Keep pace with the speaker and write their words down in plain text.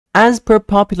As per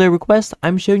popular request,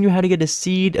 I'm showing you how to get a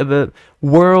seed of a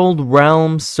world,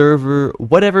 realm, server,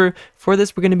 whatever. For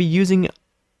this, we're going to be using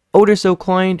Oderso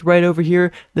client right over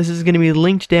here. This is going to be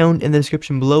linked down in the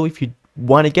description below if you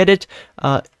want to get it.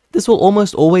 This will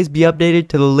almost always be updated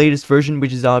to the latest version,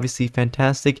 which is obviously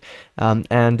fantastic,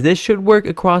 and this should work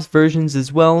across versions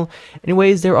as well.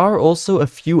 Anyways, there are also a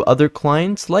few other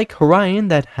clients like Orion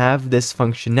that have this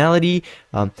functionality.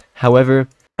 However,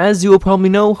 as you will probably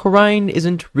know, Orion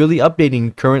isn't really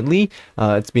updating currently.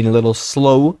 It's been a little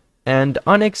slow, and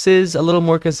Onyx is a little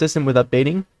more consistent with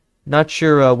updating. Not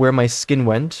sure where my skin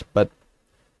went, but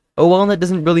oh well, that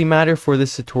doesn't really matter for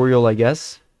this tutorial, I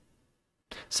guess.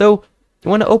 So, you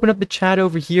want to open up the chat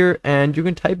over here, and you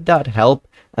can type .help,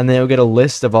 and then you'll get a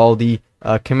list of all the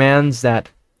commands that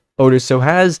Oderso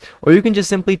has, or you can just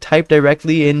simply type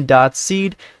directly in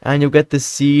 .seed, and you'll get the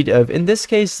seed of, in this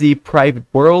case, the private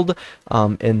world.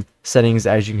 In settings,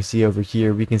 as you can see over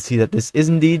here, we can see that this is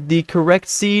indeed the correct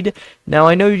seed. Now,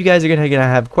 I know you guys are gonna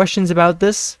have questions about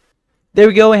this. There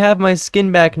we go, I have my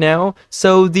skin back now.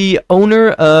 So the owner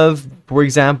of, for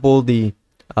example, the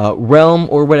realm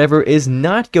or whatever is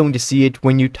not going to see it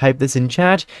when you type this in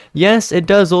chat. Yes, it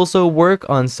does also work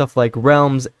on stuff like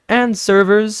realms and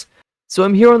servers. So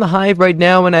I'm here on the Hive right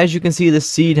now, and as you can see, the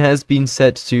seed has been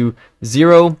set to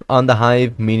 0 on the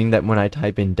Hive, meaning that when I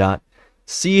type in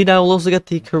 .seed, I will also get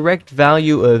the correct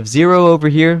value of 0 over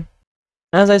here.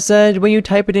 As I said, when you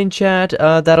type it in chat,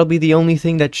 that'll be the only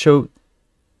thing that shows.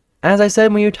 As I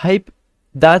said, when you type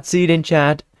 .seed in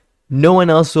chat, no one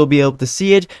else will be able to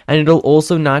see it, and it'll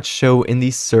also not show in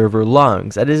the server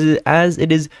logs, as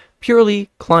it is purely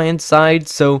client-side,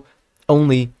 so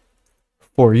only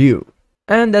for you.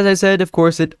 And as I said, of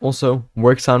course, it also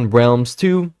works on realms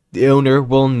too. The owner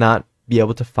will not be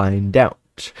able to find out.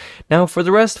 Now, for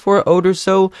the rest, for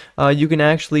Oderso, you can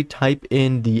actually type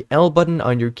in the L button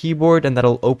on your keyboard, and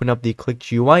that'll open up the Click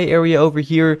GUI area over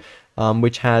here,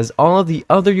 which has all of the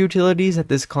other utilities that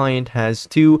this client has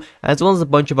too, as well as a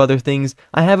bunch of other things.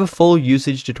 I have a full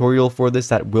usage tutorial for this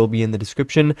that will be in the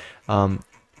description.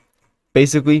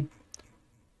 Basically,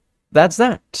 that's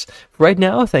that. Right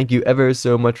now, thank you ever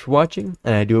so much for watching,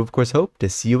 and I do of course hope to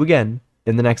see you again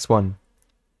in the next one.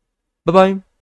 Bye-bye.